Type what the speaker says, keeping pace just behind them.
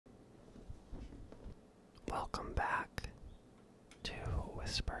Welcome back to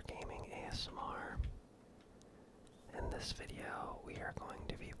Whisper Gaming ASMR. In this video, we are going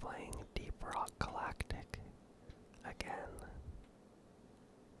to be playing Deep Rock Galactic again.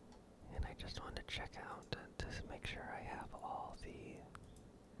 And I just wanted to check out to make sure I have all the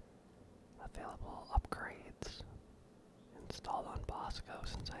available upgrades installed on Bosco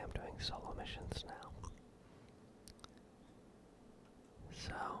since I am doing solo missions now.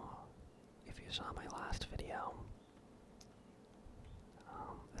 So, if you saw my last video,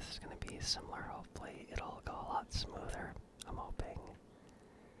 this is going to be similar. Hopefully it'll go a lot smoother. I'm hoping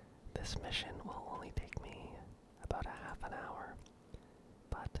this mission will only take me about a half an hour,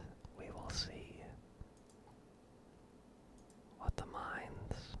 but we will see what the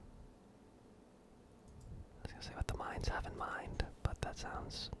mines, I was going to say what the mines have in mind, but that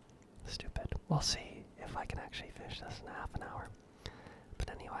sounds stupid. We'll see if I can actually finish this in half an hour. But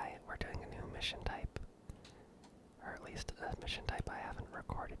anyway, we're doing a new mission type, or at least a mission type I haven't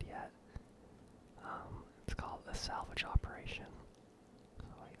recorded yet. It's called a salvage operation. So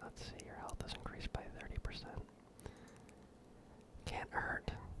let's see, your health is increased by 30%. Can't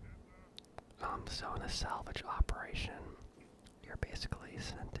hurt. So in a salvage operation, you're basically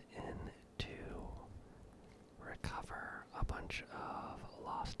sent in to recover a bunch of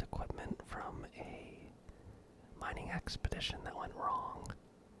lost equipment from a mining expedition that went wrong.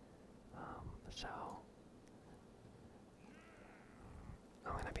 So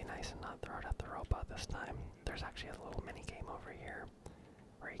I'm gonna be nice and not throw it at the robot this time. There's actually a little mini game over here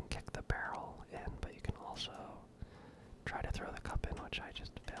where you can kick the barrel in, but you can also try to throw the cup in, which I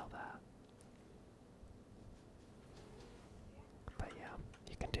just failed at. But yeah,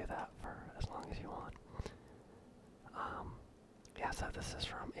 you can do that for as long as you want. Yeah, so this is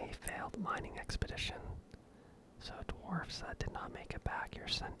from a failed mining expedition. So dwarves that did not make it back, you're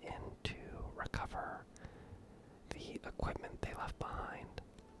sent in to recover the equipment they left behind.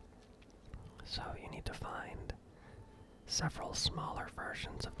 So you need to find several smaller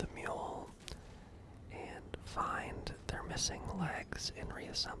versions of the mule and find their missing legs and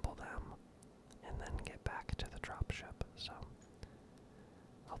reassemble them, and then get back to the dropship. So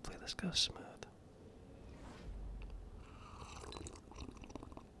hopefully this goes smooth.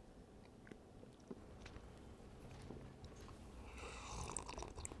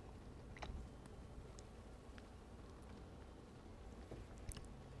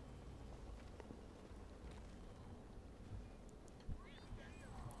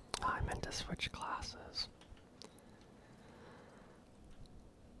 I meant to switch classes.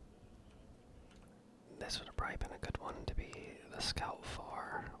 This would have probably been a good one to be the scout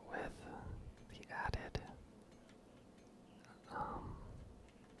for, with the added,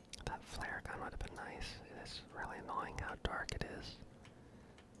 that flare gun would have been nice. It is really annoying how dark it is.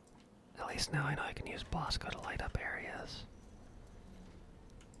 At least now I know I can use Bosco to light up areas.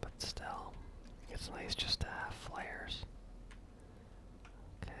 But still, it's nice just to have flares.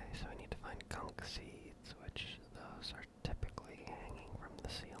 Okay, so we need to find gunk seeds, which those are typically hanging from the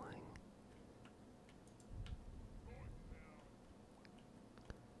ceiling.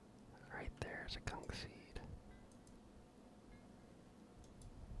 Right there's a gunk seed.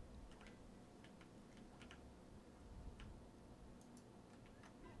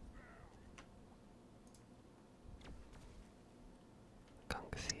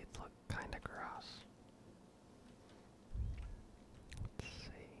 Gunk seeds look kinda gross. Let's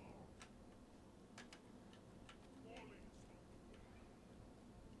see.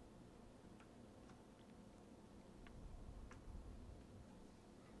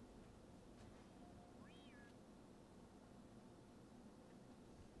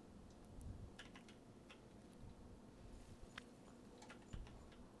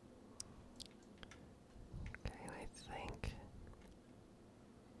 Okay, and I think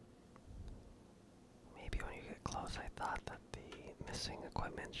maybe when you get close, I thought that the missing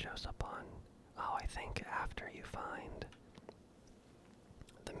equipment shows up on. Oh, I think after you find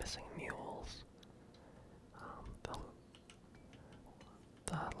the missing mules,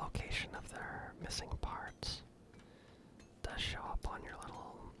 the location of their missing parts does show up on your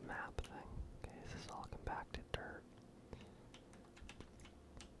little map thing. Okay, this is all compacted dirt.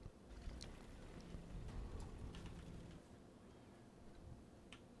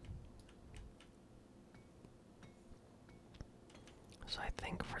 So I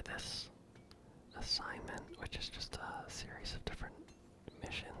think for this assignment, which is just a series of different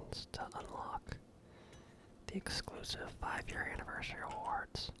missions to unlock the exclusive 5-year anniversary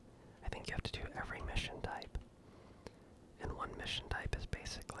rewards, I think you have to do every mission type. And one mission type is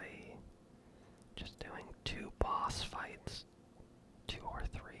basically just doing 2 boss fights, 2 or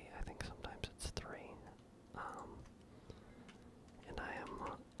 3. I think sometimes it's 3.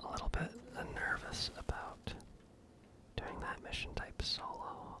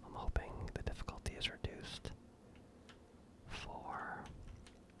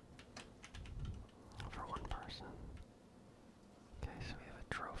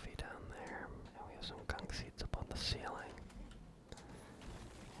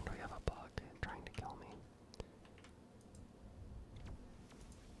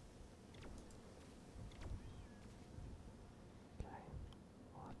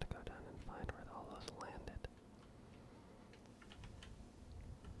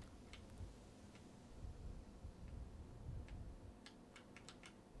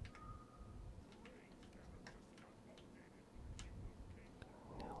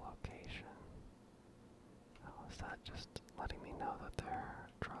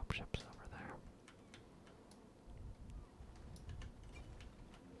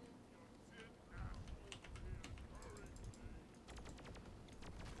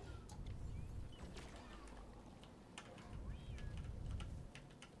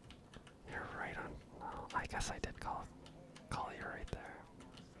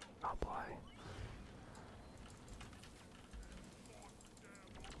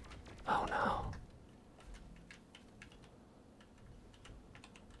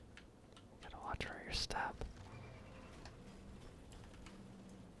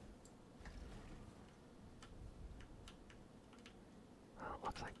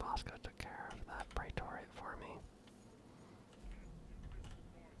 Looks like Bosco took care of that Praetorian for me.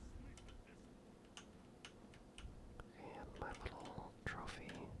 And my little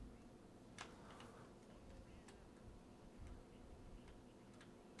trophy.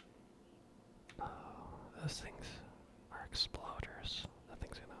 Oh, those things are exploders. That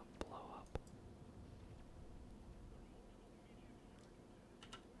thing's gonna blow up.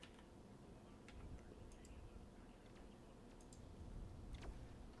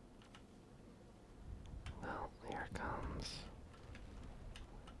 Well, here comes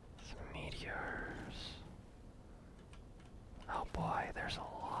some meteors. Oh boy, there's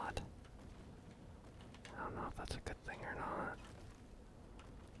a lot. I don't know if that's a good thing or not.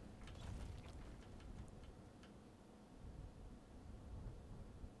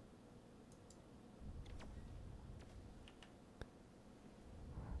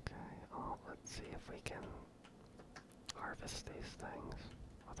 Okay, oh, let's see if we can harvest these things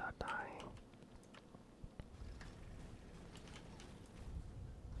without dying.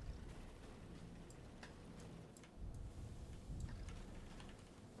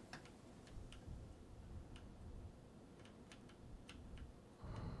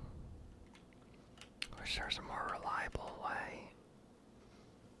 Wish there's a more reliable way.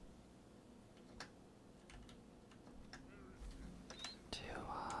 To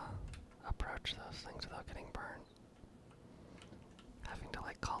approach those things without getting burned. Having to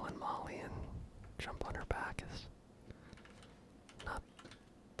like call in Molly and jump on her back is not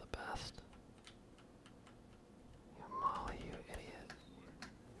the best. Yeah, Molly, you idiot.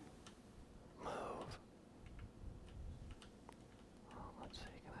 Move. Oh, let's see,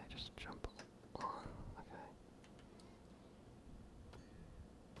 can I just jump on? Okay.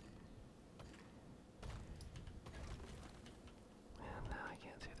 And now I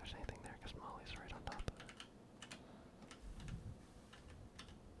can't see if there's anything there because Molly's right on top of it.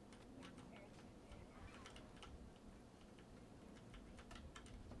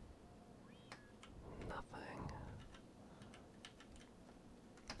 Nothing.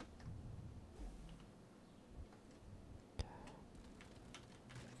 Okay.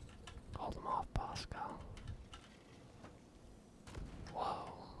 Hold them off, Bosco.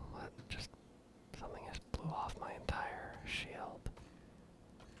 Whoa, that just something just blew off my entire shield.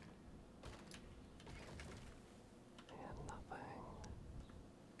 And nothing.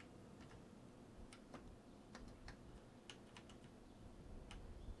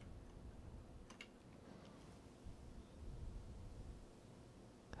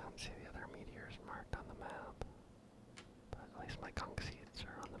 I don't see the other meteors marked on the map. But at least my gunk seeds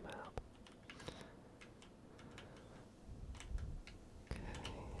are on the map.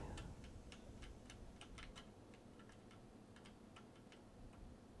 Okay.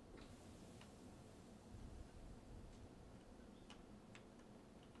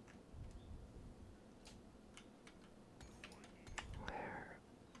 Where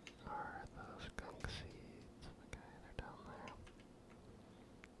are those gunk seeds? Okay, they're down there.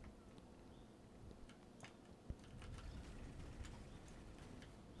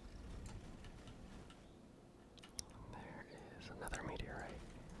 There is another meteorite.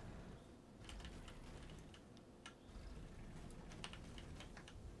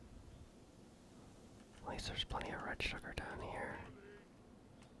 At least there's plenty of red sugar down here.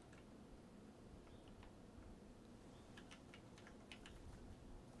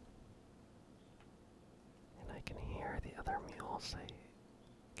 And I can hear the other mules,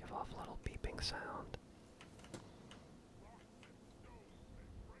 they give off a little beeping sound.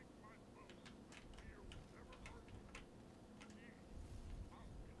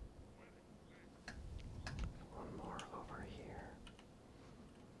 One more over here.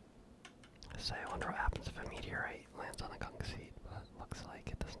 So I wonder what happens if a meteorite lands on a gunk seed, but it looks like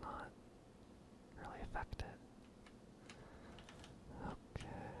it does not really affect it. Okay.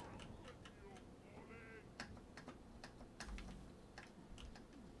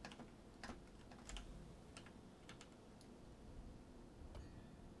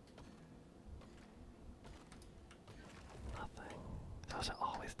 Nothing. Those are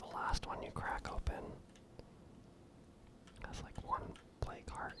always the last one you crack open. Has like one plague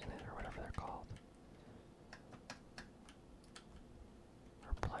heart in it or whatever they're called.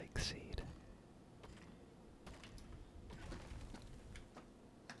 Or plague seed.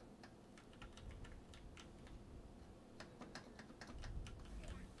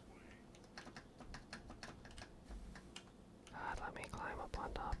 God, let me climb up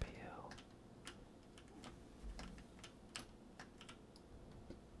on top of you.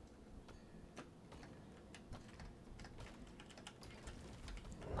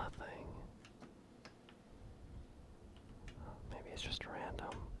 Nothing. Oh, maybe it's just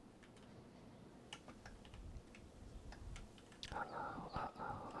random.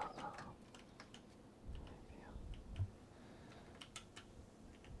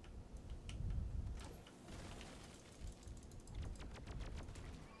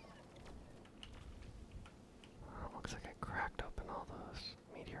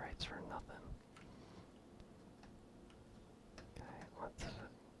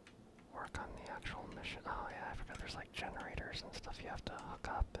 generators and stuff you have to hook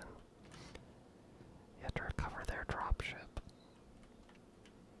up, and you have to recover their dropship.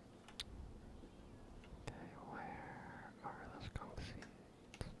 Okay, where are those skunk seeds?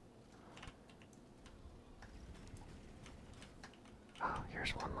 Oh,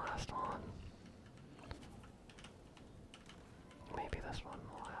 here's one last one. Maybe this one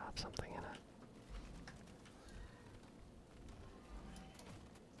will have something in it.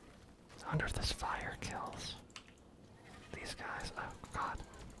 I wonder if this fire kills these guys. Oh, God.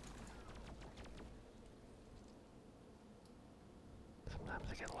 Sometimes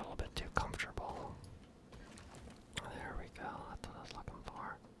I get a little bit too comfortable. There we go. That's what I was looking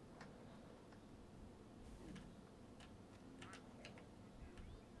for.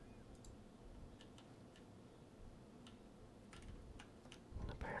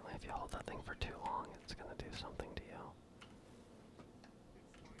 And apparently if you hold that thing for too long, it's going to do something to you.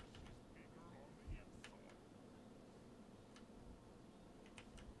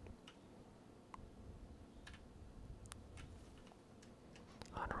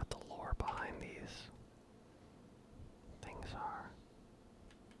 I wonder what the lore behind these things are.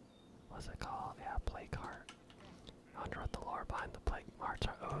 What's it called? Yeah, play cart. I wonder what the lore behind the play carts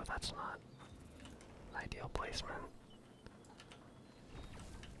are. Oh, that's not ideal placement.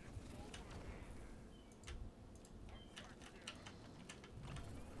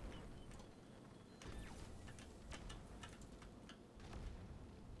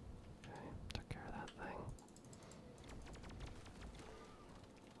 Okay, took care of that thing.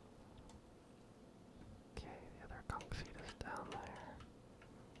 Okay, the other gunk seed is down there.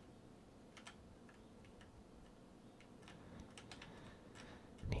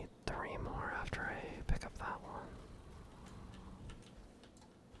 Need 3 more after I pick up that one.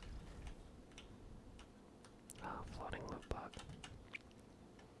 Oh, floating loot bug.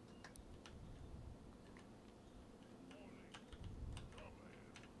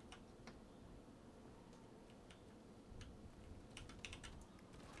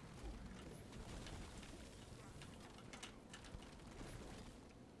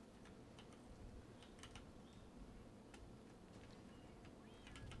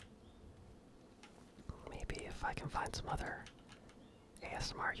 Maybe if I can find some other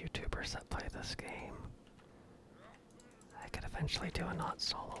ASMR YouTubers that play this game, I could eventually do a not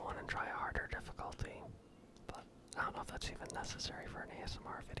solo one and try a harder difficulty. But I don't know if that's even necessary for an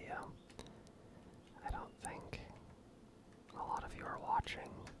ASMR video. I don't think a lot of you are watching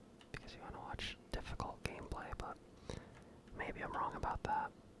because you want to watch difficult gameplay, but maybe I'm wrong about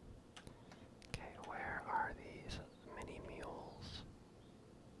that. Okay, where are these mini mules?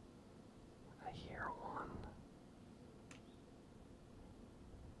 I hear one.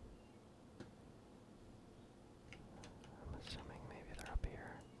 I'm assuming maybe they're up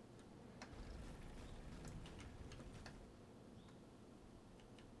here.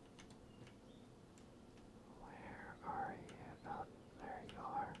 Where are you? Oh, there you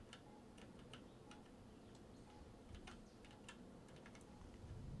are.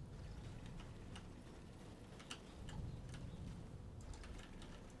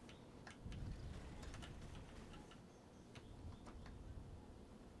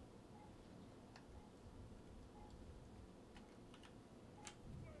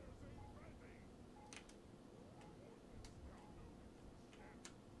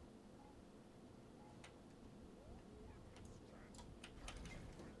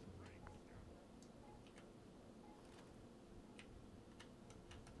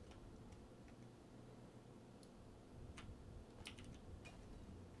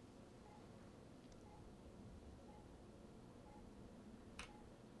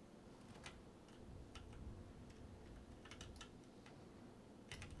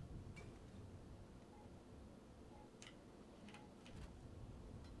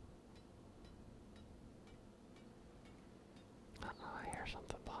 I hear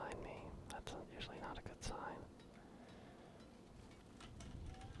something behind me. That's usually not a good sign.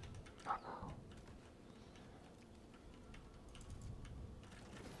 Uh-oh.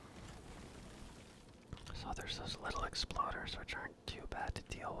 So there's those little exploders which aren't too bad to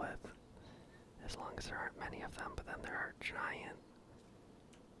deal with, as long as there aren't many of them, but then there are giant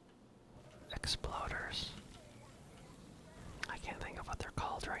exploders. I can't think of what they're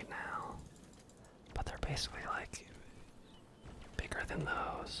called right now, but they're basically like bigger than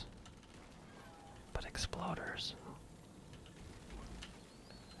those, but exploders.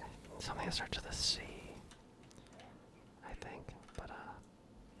 Something that starts with a C, I think, but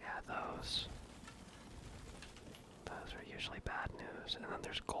yeah, those are usually bad news. And then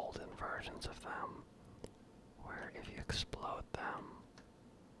there's golden versions of them, where if you explode them,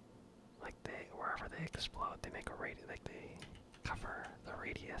 like wherever they explode, they make a radius, like they recover the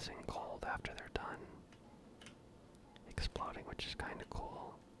radius in gold after they're done exploding, which is kind of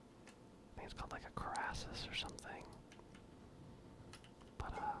cool. I think it's called like a Crassus or something.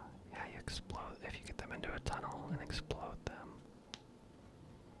 But yeah, you explode if you get them into a tunnel and explode them.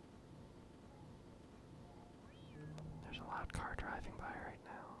 There's a loud car driving by right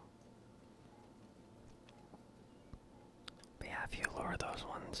now. But yeah, if you lure those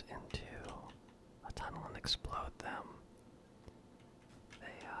ones into a tunnel and explode them,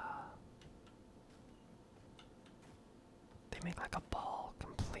 they make like a ball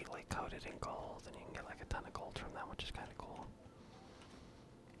completely coated in gold, and you can get like a ton of gold from them, which is kind of cool.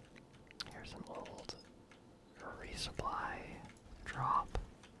 Here's an old resupply drop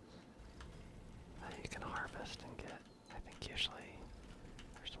that you can harvest and get. I think usually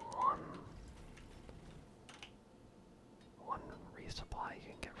there's one resupply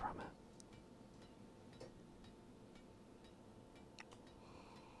you can get from it.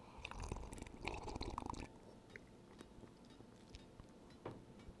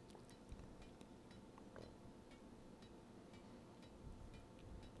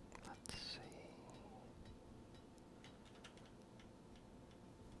 Let's see.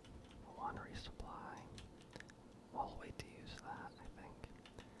 One resupply. We'll wait to use that, I think.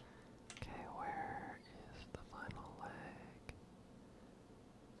 Okay, where is the final leg?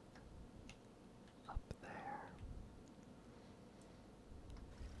 Up there.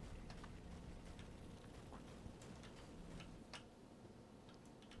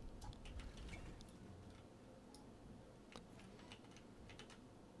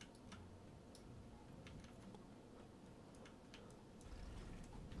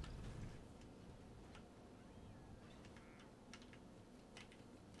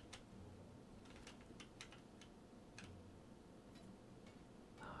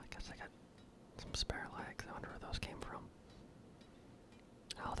 Oh, I guess I got some spare legs. I wonder where those came from.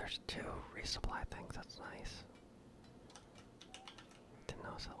 Oh, there's two resupply things. That's nice. Didn't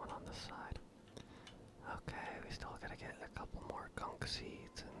notice that one on this side. Okay, we still gotta get a couple more gunk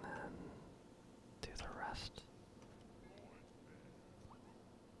seeds and then do the rest.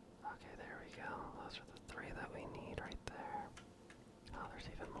 Okay, there we go. Those are the three that we need right there. Oh, there's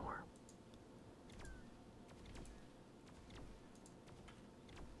even more.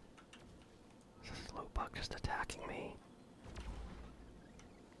 Is this loot bug just attacking me?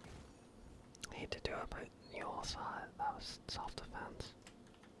 I hate to do it, but you all saw it. That was self-defense.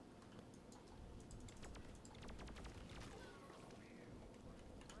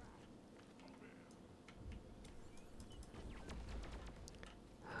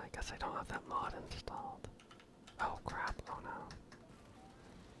 I guess I don't have that mod installed. Oh crap, oh no.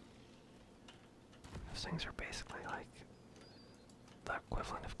 Those things are basically like the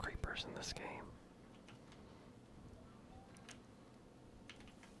equivalent of creepers in this game.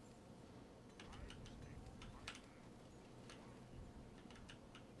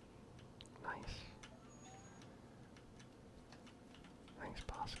 Nice. Thanks,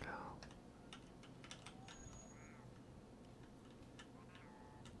 Bosco.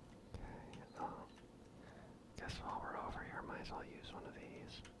 Okay, guess while we're over here, might as well use one of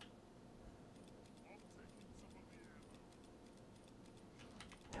these.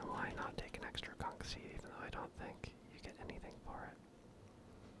 And why not take an extra gunk seed, even though I don't think you get anything for it.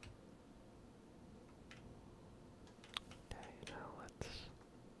 Okay, now let's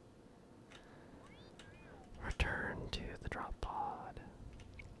return to the drop pod.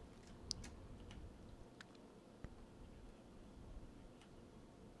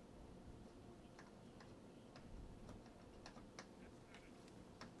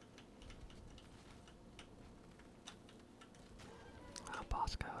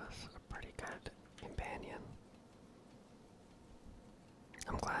 Bosco is a pretty good companion.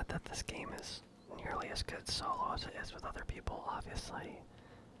 I'm glad that this game is nearly as good solo as it is with other people, obviously.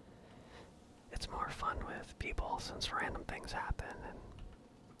 It's more fun with people since random things happen, and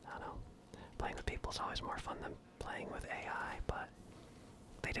I don't know, playing with people is always more fun than playing with AI, but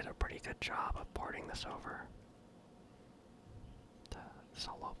they did a pretty good job of porting this over to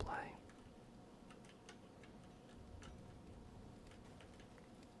solo play.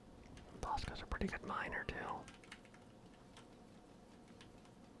 Bosco's a pretty good miner, too.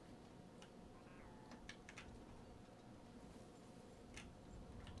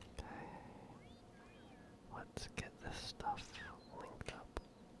 Okay. Let's get this stuff linked up.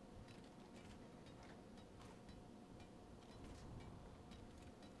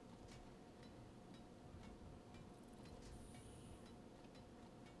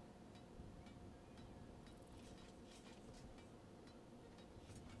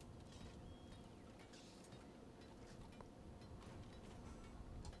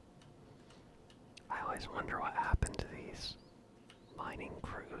 always wonder what happened to these mining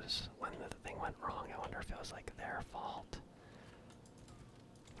crews when the thing went wrong. I wonder if it was like their fault,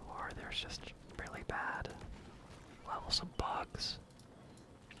 or there's just really bad levels of bugs,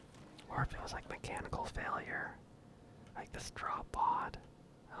 or if it was like mechanical failure, like this drop pod.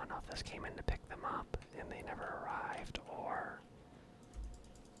 I don't know if this came in to pick them up and they never arrived, or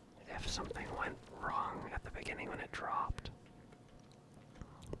if something went wrong at the beginning when it dropped.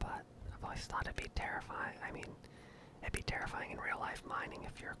 But I've always thought it'd be terrifying. I mean, it'd be terrifying in real life mining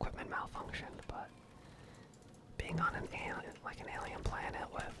if your equipment malfunctioned, but being on an alien planet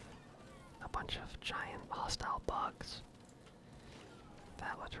with a bunch of giant hostile bugs,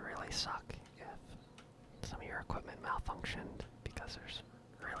 that would really suck if some of your equipment malfunctioned, because there's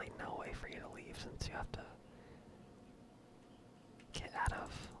really no way for you to leave since you have to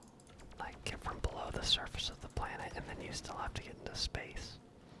get from below the surface of the planet, and then you still have to get into space.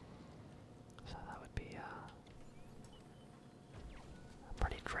 So that would be a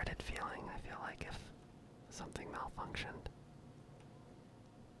pretty dreaded feeling, I feel like, if something malfunctioned.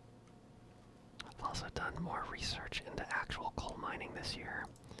 I've also done more research into actual coal mining this year.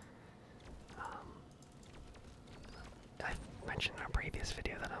 I've mentioned in a previous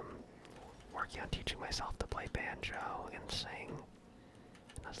video that I'm working on teaching myself to play banjo and sing.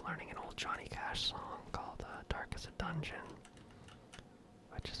 And I was learning an old Johnny Cash song called Dark as a Dungeon,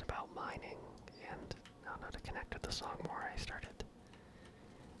 which is about mining. And I don't know, to connect with the song more, I started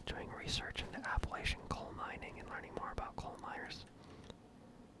doing research into Appalachian coal mining and learning more about coal miners.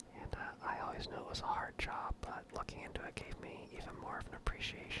 And I always knew it was a hard job, but looking into it gave me even more of an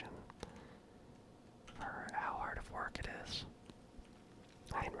appreciation for how hard of work it is.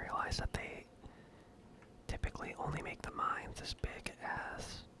 I didn't realize that they typically only make the mines as big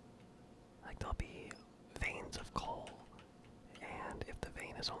as, like, there'll be veins of coal, and if the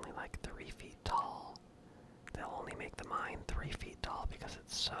vein is only like 3 feet tall, they'll only make the mine 3 feet tall because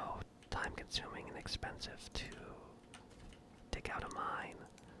it's so time consuming and expensive to dig out a mine.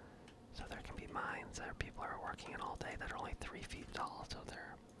 So there can be mines that people are working in all day that are only 3 feet tall, so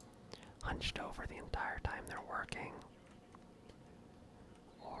they're hunched over the entire time they're working.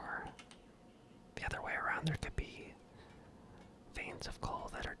 Or the other way around, there could be veins of coal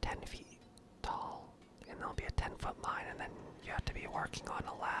that are 10 feet tall, and there'll be a 10-foot mine, and then you have to be working on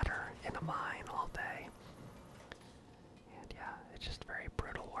a ladder in a mine all day. And yeah, it's just very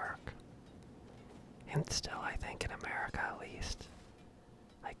brutal work. And still, I think in America at least,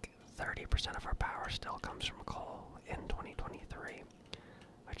 like 30% of our power still comes from coal in 2023,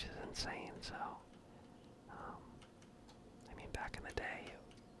 which is insane. So, I mean, back in the day,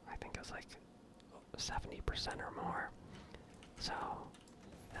 I think it was like 70% or more. So,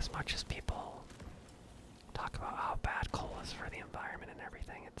 as much as people talk about how bad coal is for the environment and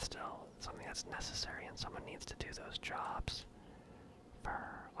everything, it's still something that's necessary, and someone needs to do those jobs for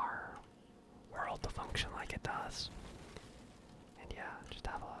our world to function like it does. And yeah, just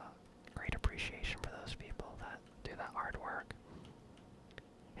have a great appreciation for those people that do that hard work.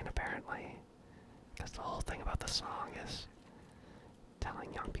 And apparently, because the whole thing about the song is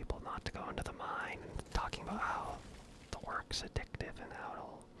telling young people not to go into the mine, and talking about how the work's addictive and how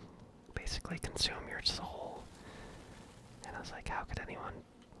it'll basically consume your soul. And I was like, how could anyone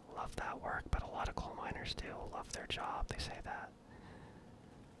love that work? But a lot of coal miners do love their job. They say that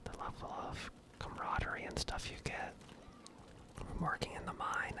the level of camaraderie and stuff you get from working in the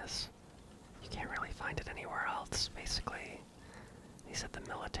mine is, you can't really find it anywhere else. Basically, he said the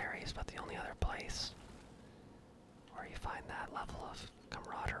military is about the only other place where you find that level of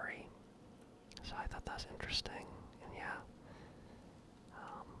camaraderie. So I thought that was interesting. And yeah,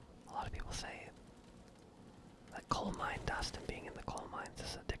 a lot of people say that coal mine dust and being in the coal mines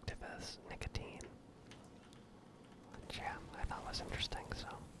is addictive as nicotine, which yeah, I thought was interesting. So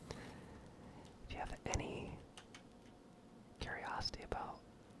if you have any curiosity about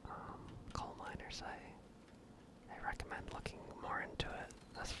coal miners, I recommend looking more into it.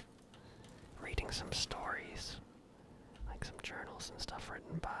 That's reading some stories, like some journals and stuff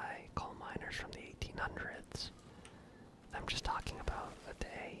written by coal miners from the 1800s. Them just talking about a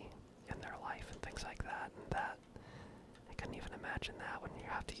day in their life and things like that, and that I couldn't even imagine that when you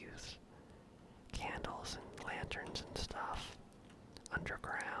have to use candles and lanterns and stuff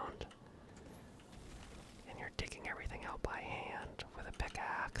underground, and you're digging everything out by hand with a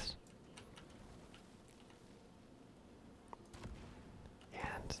pickaxe.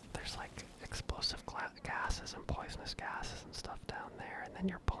 And there's like explosive gases and poisonous gases and stuff down there, and then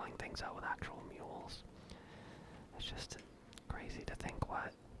you're pulling things out with actual mules. It's just crazy to think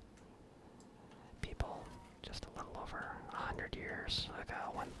what people just a little over 100 years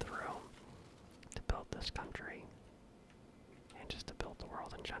ago went through to build this country, and just to build the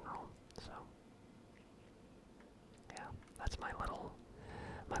world in general. So, yeah, that's my little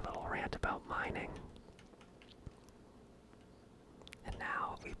rant about mining. And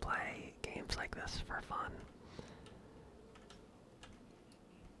now we play games like this for fun.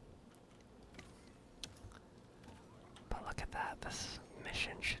 But look at that, this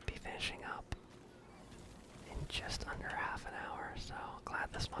mission should be finishing up in just under half an hour, so glad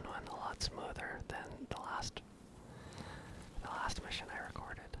this one went a lot smoother than the last mission I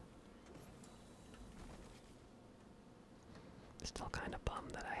recorded. Still kind of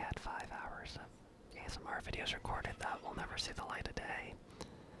bummed that I had 5 hours of ASMR videos recorded that will never see the light of day,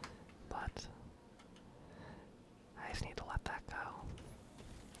 but I just need to let that go.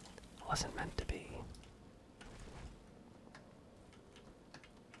 It wasn't meant to be.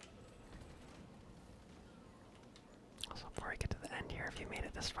 So before I get to the end here, if you made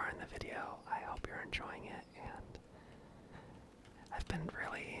it this far in the video, I hope you're enjoying it, and I've been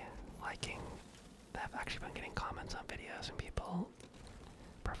really liking, I've actually been getting comments on videos and people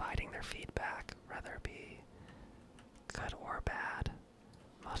providing their feedback, whether it be good or bad.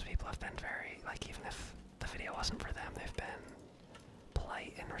 Most people have been very, like, even if the video wasn't for them, they've been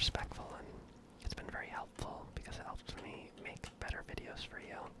polite and respectful, and it's been very helpful because it helps me make better videos for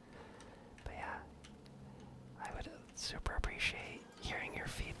you. But yeah, I would super appreciate hearing your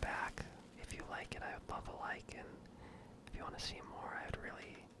feedback. If you like it, I would love a like, and if you want to see more, I would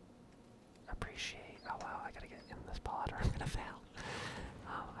really appreciate, oh wow, I gotta get in this pod or I'm gonna fail.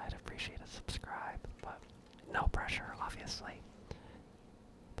 I'd appreciate a subscribe, but no pressure, obviously.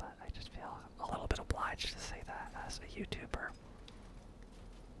 But I just feel a little bit obliged to say that as a YouTuber.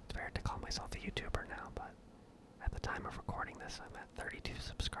 It's weird to call myself a YouTuber now, but at the time of recording this, I'm at 32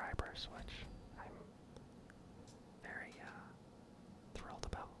 subscribers, which I'm very thrilled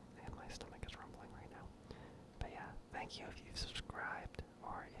about, and my stomach is rumbling right now. But yeah, thank you if you've subscribed,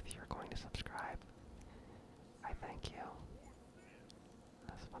 or if you're going to subscribe. I thank you.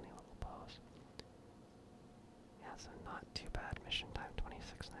 That's a funny little pose. Yeah, so not too bad mission time,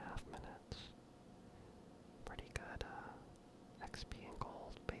 26.5 minutes. Pretty good XP and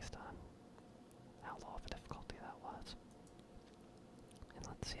gold based on how low of a difficulty that was. And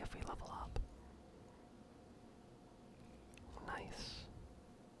let's see if we level up. Nice.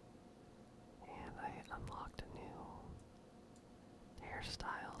 And I unlocked a new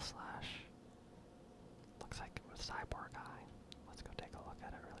hairstyle slash, looks like it was cyborg eye. Let's go take a look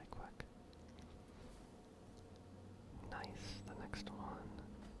at it really quick. Nice, the next one.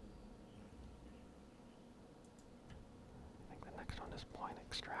 I think the next one is point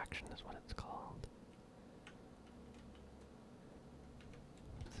extraction is what it's called.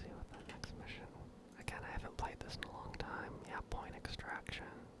 Let's see what the next mission. Again, I haven't played this in a long time. Yeah, point extraction.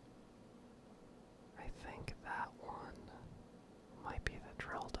 I think that one might be the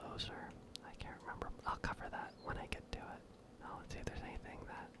drill dozer. I can't remember. I'll cover that when I get to it. Now let's see if there's anything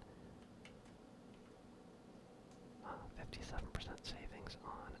that 57% savings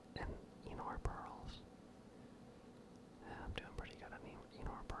on Enor pearls. Yeah, I'm doing pretty good on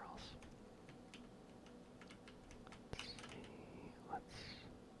Enor pearls. Let's see,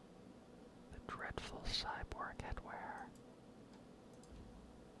 the dreadful cyborg headwear.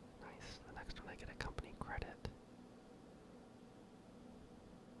 Nice. The next one I get a company credit.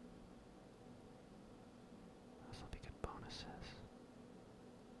 This will be good bonuses.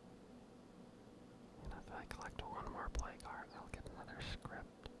 And if I collect one more play card, I'll get another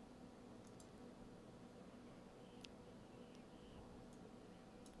script.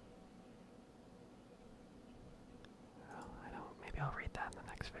 Well, maybe I'll read that in the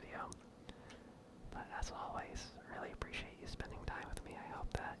next video. But as always, really appreciate you spending time with me. I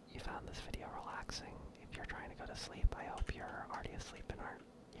hope that you found this video relaxing. If you're trying to go to sleep, I hope you're already asleep and aren't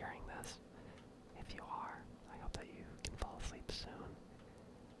hearing this. If you are,